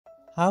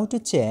How to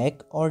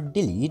check or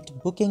delete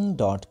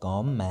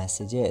booking.com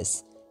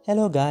messages.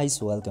 Hello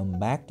guys, welcome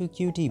back to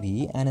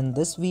QTV, and in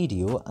this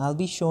video I'll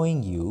be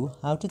showing you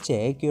how to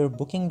check your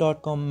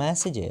booking.com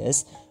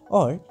messages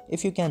or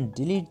if you can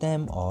delete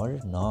them or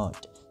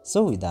not.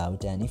 So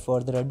without any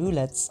further ado,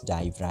 let's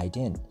dive right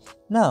in.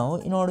 Now,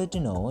 in order to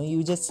know,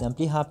 you just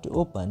simply have to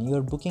open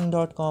your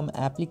booking.com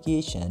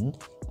application,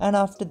 and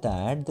after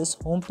that this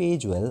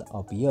homepage will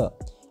appear.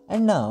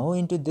 And now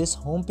into this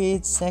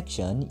homepage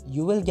section,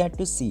 you will get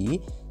to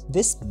see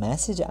this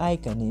message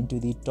icon into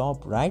the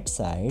top right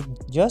side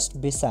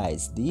just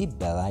besides the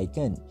bell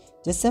icon.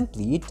 Just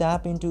simply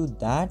tap into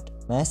that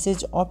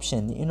message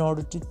option in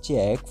order to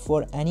check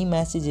for any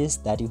messages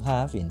that you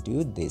have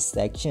into this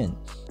section.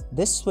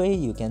 This way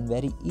you can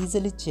very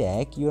easily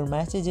check your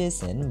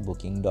messages in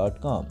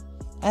booking.com.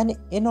 And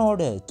in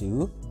order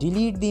to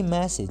delete the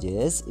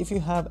messages, if you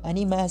have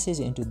any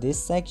message into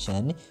this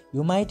section,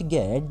 you might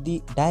get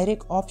the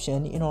direct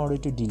option in order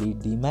to delete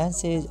the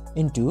message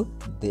into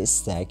this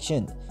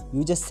section.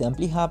 You just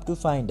simply have to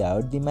find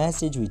out the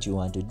message which you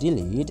want to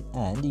delete,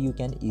 and you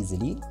can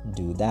easily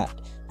do that.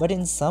 But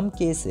in some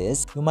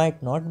cases, you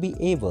might not be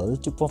able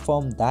to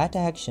perform that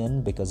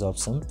action because of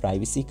some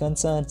privacy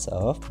concerns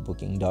of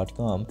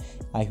booking.com.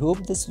 I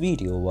hope this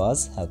video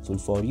was helpful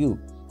for you.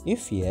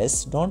 If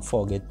yes, don't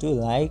forget to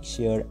like,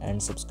 share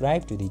and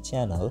subscribe to the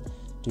channel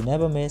to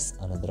never miss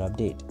another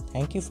update.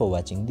 Thank you for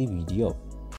watching the video.